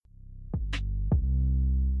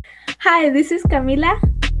Hi, this is Camila,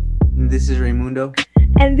 This is Raimundo.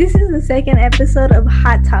 and this is the second episode of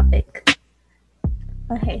Hot Topic.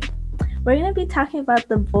 Okay, we're going to be talking about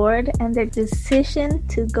the board and their decision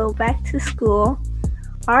to go back to school,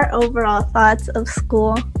 our overall thoughts of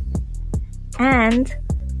school, and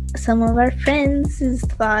some of our friends'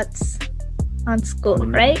 thoughts on school,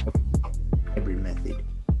 right? Hybrid method.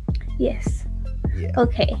 Yes. Yeah.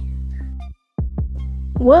 Okay.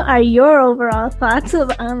 What are your overall thoughts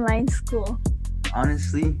of online school?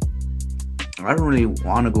 Honestly, I don't really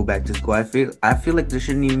want to go back to school. I feel like there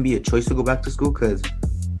shouldn't even be a choice to go back to school because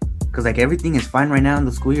like everything is fine right now and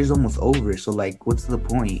the school year is almost over. So like, what's the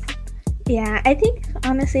point? Yeah, I think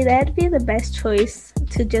honestly that'd be the best choice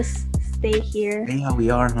to just stay here. Stay how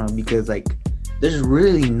we are, huh? Because like, there's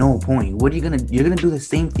really no point. What are you gonna? You're gonna do the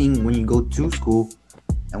same thing when you go to school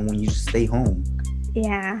and when you just stay home.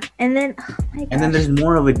 Yeah, and then oh my gosh. And then there's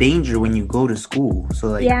more of a danger when you go to school. So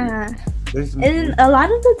like, yeah, and a lot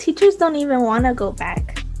of the teachers don't even want to go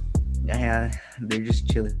back. Yeah, they're just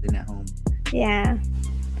chilling at home. Yeah,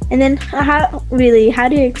 and then how do you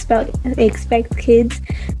expect kids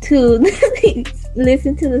to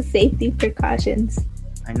listen to the safety precautions?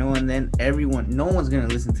 I know, and then no one's gonna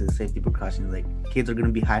listen to the safety precautions. Like, kids are gonna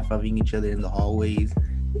be high-fiving each other in the hallways.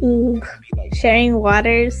 Ooh, sharing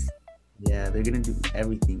waters. Yeah, they're gonna do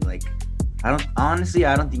everything. Like, I don't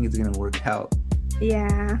think it's gonna work out.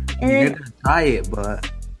 Yeah, and they're gonna try it, but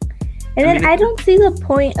I don't see the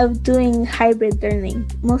point of doing hybrid learning,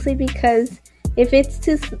 mostly because if it's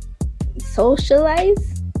to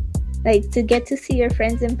socialize, like to get to see your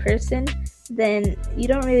friends in person, then you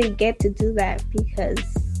don't really get to do that because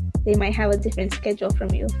they might have a different schedule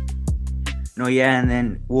from you. No, yeah, and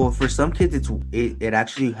then for some kids it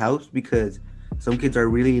actually helps because some kids are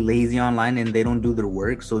really lazy online and they don't do their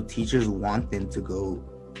work, so teachers want them to go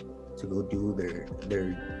do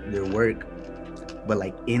their work, but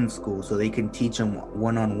like in school, so they can teach them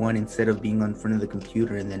one-on-one instead of being in front of the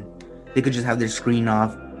computer, and then they could just have their screen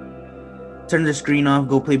off, turn their screen off,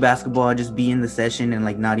 go play basketball, just be in the session and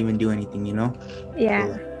like not even do anything, you know? Yeah.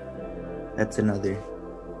 So that's another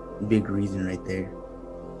big reason right there.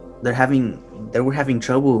 They were having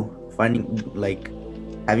trouble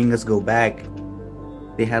having us go back.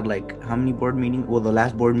 They had like how many board meetings? Well, the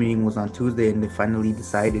last board meeting was on Tuesday and they finally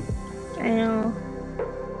decided. I know.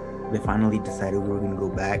 They finally decided we were going to go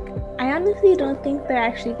back. I honestly don't think they're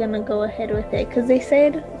actually going to go ahead with it because they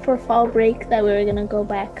said for fall break that we were going to go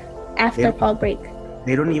back after fall break.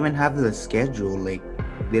 They don't even have the schedule. Like,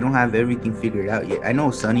 they don't have everything figured out yet. I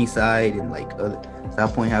know Sunnyside and like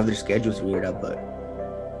South Point have their schedules figured out, but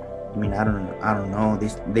I mean, I don't know.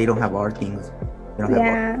 They don't have our things. They don't have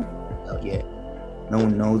our out yet. No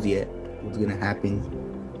one knows yet what's going to happen.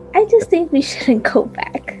 I just think we shouldn't go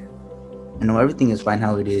back. I know everything is fine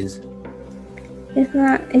how it is. It's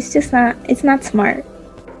not smart.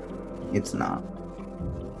 It's not.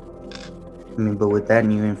 I mean, but with that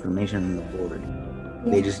new information on the board,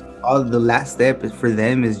 they just, all the last step is for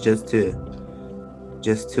them is just to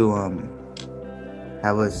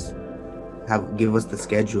give us the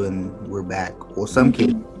schedule and we're back. Well, some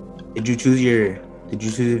kids, did you choose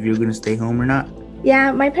if you're gonna stay home or not?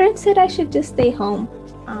 Yeah, my parents said I should just stay home.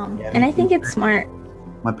 And I think it's smart.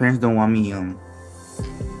 My parents don't want me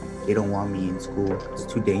they don't want me in school. It's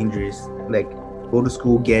too dangerous. Like, go to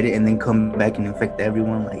school, get it, and then come back and infect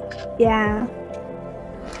everyone. Like, yeah.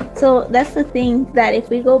 So that's the thing, that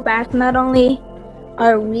if we go back, not only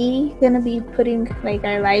are we gonna be putting like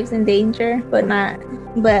our lives in danger, but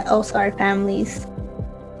also our families.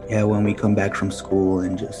 Yeah, when we come back from school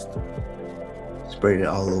and just spread it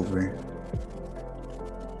all over.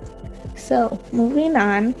 So moving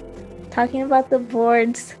on, talking about the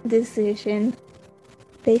board's decision,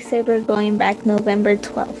 they said we're going back November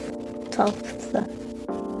 12th.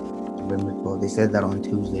 November 12th. They said that on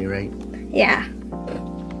Tuesday, right? Yeah.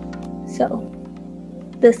 So,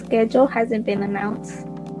 the schedule hasn't been announced,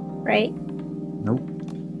 right? Nope.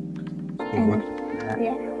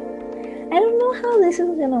 Yeah. I don't know how this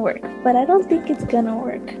is gonna work, but I don't think it's gonna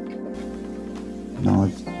work. No,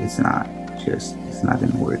 it's not. It's not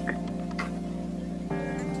gonna work.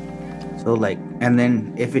 So like, and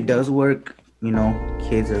then if it does work, you know,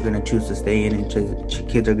 kids are gonna choose to stay in and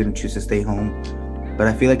kids are gonna choose to stay home. But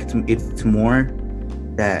I feel like it's more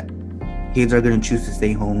that kids are gonna choose to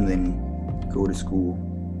stay home than go to school.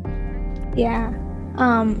 Yeah.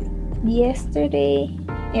 Yesterday,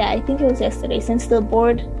 I think it was yesterday, since the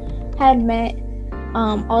board had met,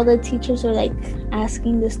 all the teachers were like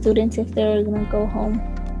asking the students if they were gonna go home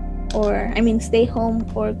stay home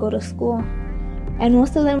or go to school. And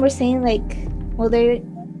most of them were saying like, well,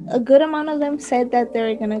 a good amount of them said that they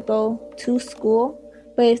were gonna go to school,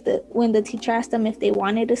 but when the teacher asked them if they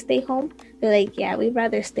wanted to stay home, they're like, yeah, we'd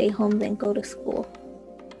rather stay home than go to school.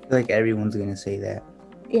 I feel like everyone's gonna say that.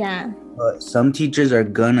 Yeah. But some teachers are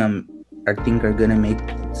gonna make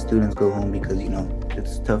students go home because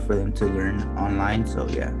it's tough for them to learn online. So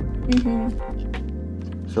yeah.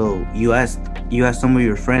 So you asked some of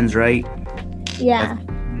your friends, right? Yeah.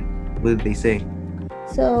 What did they say?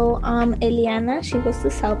 So Eliana, she goes to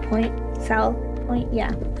South Point,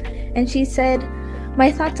 yeah, and she said,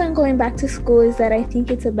 my thoughts on going back to school is that I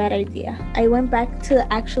think it's a bad idea. I went back to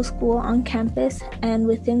the actual school on campus, and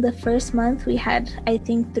within the first month we had, I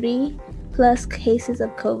think, 3+ cases of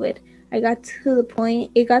COVID. It got to the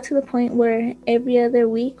point where every other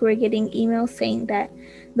week we're getting emails saying that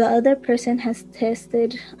the other person has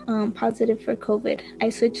tested positive for COVID. I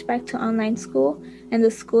switched back to online school, and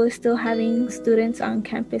the school is still having students on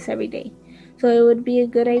campus every day. So it would be a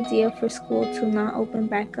good idea for school to not open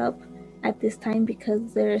back up at this time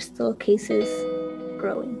because there are still cases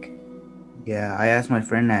growing. Yeah, I asked my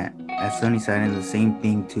friend at Sunnyside, and the same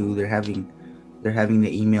thing too. They're having the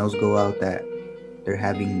emails go out that they're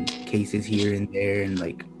having cases here and there, and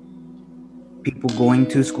like people going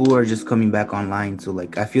to school are just coming back online. So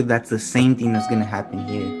like I feel that's the same thing that's gonna happen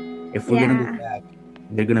here. If we're gonna go back,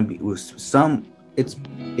 they're gonna be some.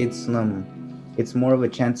 It's more of a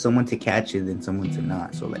chance someone to catch it than someone to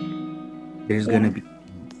not. So like there's gonna be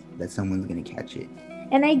that someone's gonna catch it.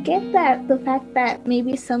 And I get that, the fact that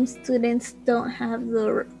maybe some students don't have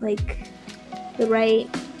the right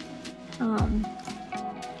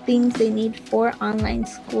things they need for online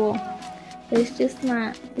school. But it's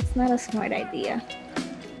not a smart idea.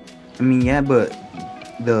 I mean, yeah, but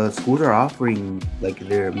the schools are offering like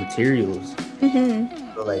their materials.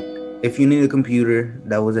 So like if you need a computer,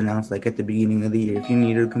 that was announced like at the beginning of the year. If you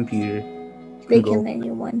need a computer, they can lend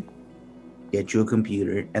you one. Get you a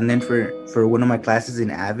computer. And then for one of my classes in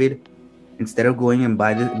Avid, instead of going and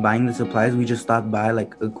buying the supplies, we just stopped by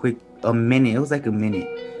like a minute. It was like a minute,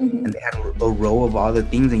 and they had a row of all the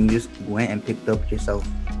things, and you just went and picked up yourself.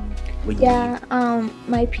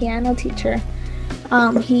 My piano teacher,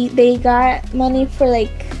 they got money for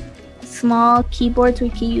like small keyboards we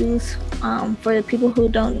could use for the people who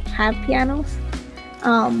don't have pianos,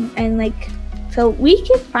 and like. So we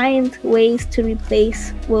can find ways to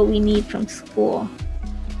replace what we need from school.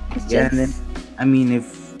 And then, I mean,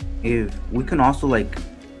 if we can also like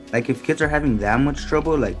if kids are having that much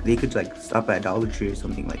trouble, like they could like stop at Dollar Tree or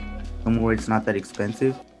something, like somewhere it's not that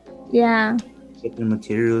expensive. Yeah. Get the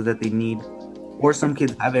materials that they need. Or some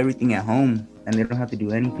kids have everything at home and they don't have to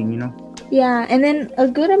do anything, Yeah, and then a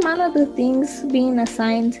good amount of the things being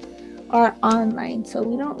assigned are online, so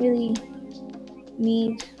we don't really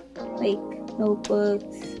need like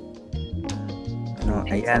notebooks. No,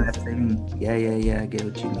 yeah, that's I get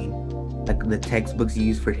what you mean. Like the textbooks you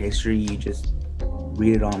use for history, you just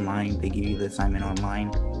read it online. They give you the assignment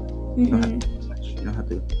online. You don't have to do much. You don't have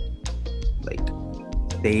to like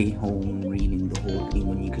stay home reading the whole thing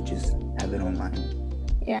when you could just have it online.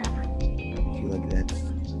 Yeah. I feel like that's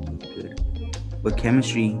good. But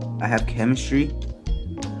chemistry, I have chemistry,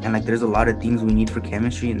 and like there's a lot of things we need for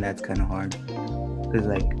chemistry, and that's kind of hard because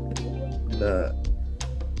like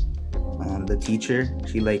the teacher,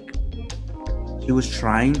 she was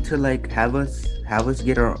trying to like have us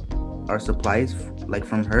get our supplies like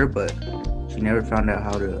from her, but she never found out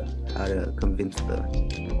how to convince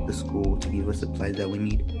the school to give us supplies that we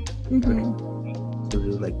need. So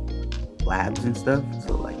do like labs and stuff.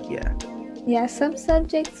 So like yeah, some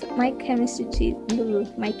subjects my chemistry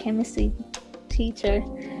teacher,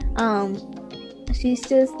 she's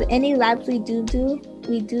just, any labs we do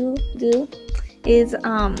is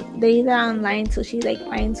they're either online, so she like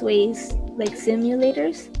finds ways like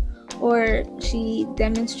simulators, or she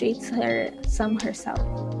demonstrates some herself.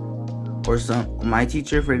 Or my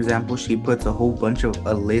teacher, for example, she puts a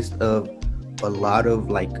list of a lot of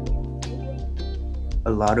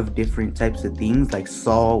different types of things like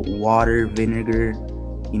salt, water, vinegar,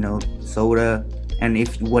 soda, and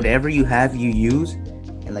if whatever you have you use,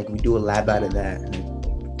 and like we do a lab out of that,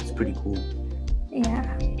 and it's pretty cool.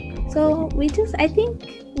 Yeah. So I think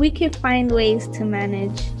we could find ways to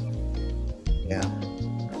manage. Yeah.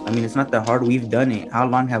 I mean, it's not that hard. We've done it. How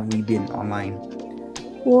long have we been online?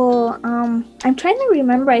 Well, I'm trying to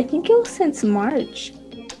remember. I think it was since March.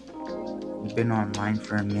 We've been online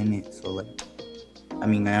for a minute, so like, I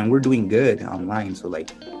mean, man, we're doing good online, so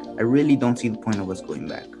like, I really don't see the point of us going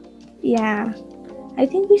back. Yeah. I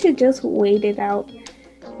think we should just wait it out.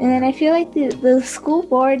 And then I feel like the school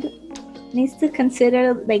board needs to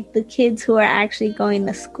consider like the kids who are actually going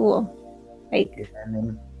to school. Like, and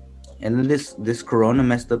then And then this corona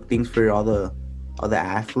messed up things for all the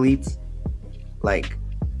athletes, like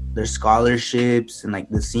their scholarships and like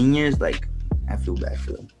the seniors. Like, I feel bad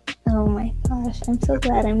for them. Oh my gosh, I'm so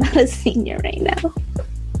glad I'm not a senior right now.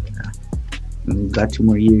 We got 2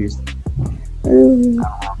 more years. Ooh.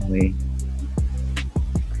 Way.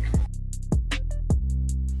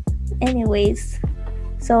 Anyways,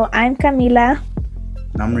 so I'm Camila.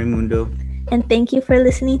 I'm Raimundo. And thank you for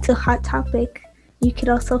listening to Hot Topic. You could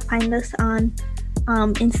also find us on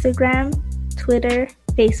Instagram, Twitter,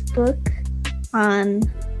 Facebook, on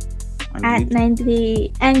at YouTube.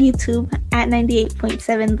 90 and YouTube at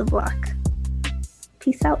 98.7 The Block.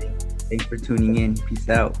 Peace out. Thanks for tuning in. Peace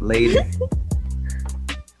out. Later.